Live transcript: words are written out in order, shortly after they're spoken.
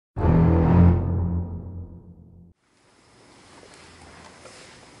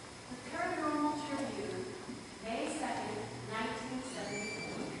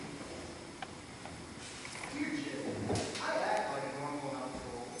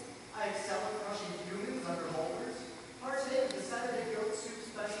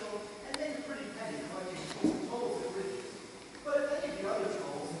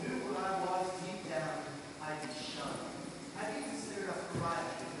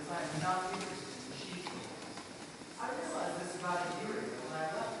and not interested in sheep tales. I realized this about a year ago when I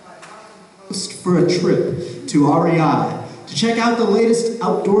left my Washington Post for a trip to REI to check out the latest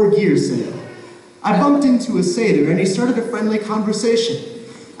outdoor gear sale. I bumped into a satyr and he started a friendly conversation.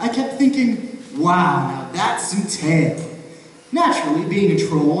 I kept thinking, wow, now that's some tail. Naturally, being a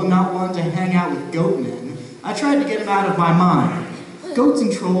troll and not wanting to hang out with goat men, I tried to get him out of my mind. Goats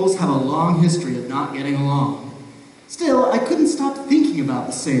and trolls have a long history of not getting along. Still, I couldn't stop thinking about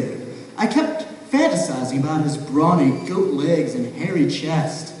the satyr. I kept fantasizing about his brawny goat legs and hairy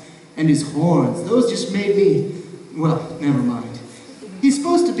chest, and his horns. Those just made me, well, never mind. He's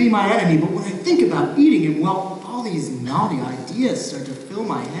supposed to be my enemy, but when I think about eating him, well, all these naughty ideas start to fill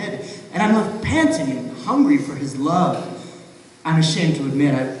my head, and I'm left panting and hungry for his love. I'm ashamed to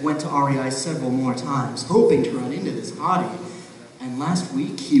admit I went to REI several more times, hoping to run into this hottie. And last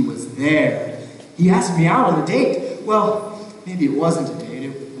week, he was there. He asked me out on a date. Well, maybe it wasn't a date,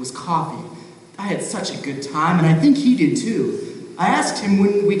 it was coffee. I had such a good time, and I think he did too. I asked him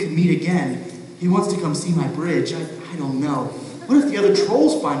when we could meet again. He wants to come see my bridge. I don't know. What if the other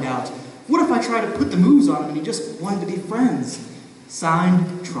trolls find out? What if I try to put the moves on him and he just wanted to be friends?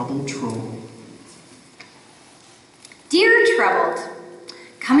 Signed, Troubled Troll. Dear Troubled,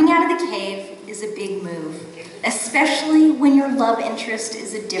 coming out of the cave is a big move, especially when your love interest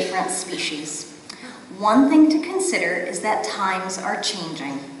is a different species. One thing to consider is that times are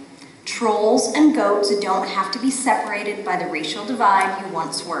changing. Trolls and goats don't have to be separated by the racial divide you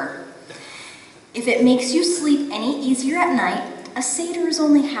once were. If it makes you sleep any easier at night, a satyr is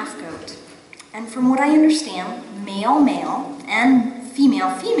only half goat. And from what I understand, male-male and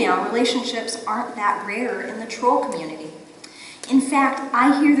female-female relationships aren't that rare in the troll community. In fact,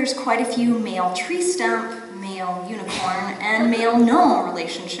 I hear there's quite a few male tree stump, male unicorn, and male gnome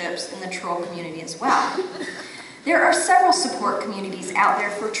relationships in the troll community as well. There are several support communities out there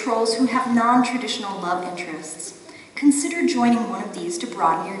for trolls who have non-traditional love interests. Consider joining one of these to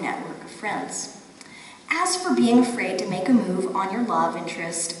broaden your network of friends. As for being afraid to make a move on your love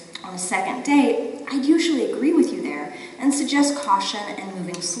interest on a second date, I'd usually agree with you there and suggest caution and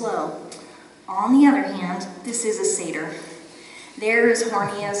moving slow. On the other hand, this is a satyr. They're as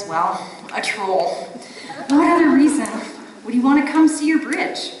horny as, well, a troll. What other reason would he want to come see your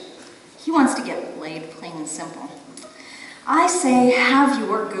bridge? He wants to get laid, plain and simple. I say have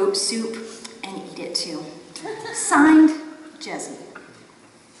your goat soup and eat it too. Signed, Jezzy.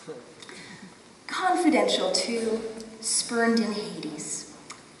 Confidential to Spurned in Hades.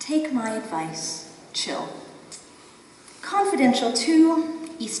 Take my advice, chill. Confidential to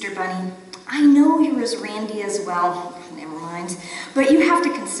Easter Bunny. I know you're as randy as well, never mind, but you have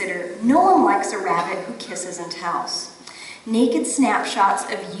to consider no one likes a rabbit who kisses and tells. Naked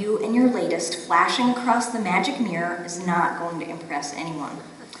snapshots of you and your latest flashing across the magic mirror is not going to impress anyone.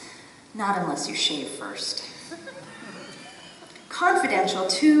 Not unless you shave first. Confidential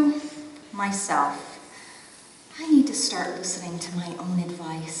to myself. I need to start listening to my own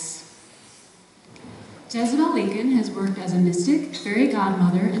advice. Jezebel Lincoln has worked as a mystic, fairy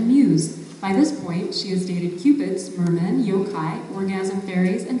godmother, and muse. By this point, she has dated cupids, mermen, yokai, orgasm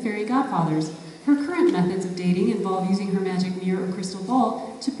fairies, and fairy godfathers. Her current methods of dating involve using her magic mirror or crystal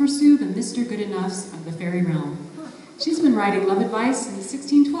ball to pursue the Mr. Good-Enoughs of the fairy realm. She's been writing love advice since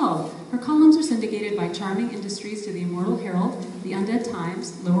 1612. Her columns are syndicated by Charming Industries to the Immortal Herald, the Undead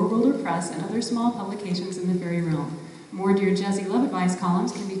Times, Lower Worlder Press, and other small publications in the fairy realm. More Dear Jezzy love advice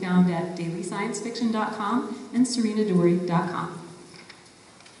columns can be found at dailysciencefiction.com and sarinadorie.com.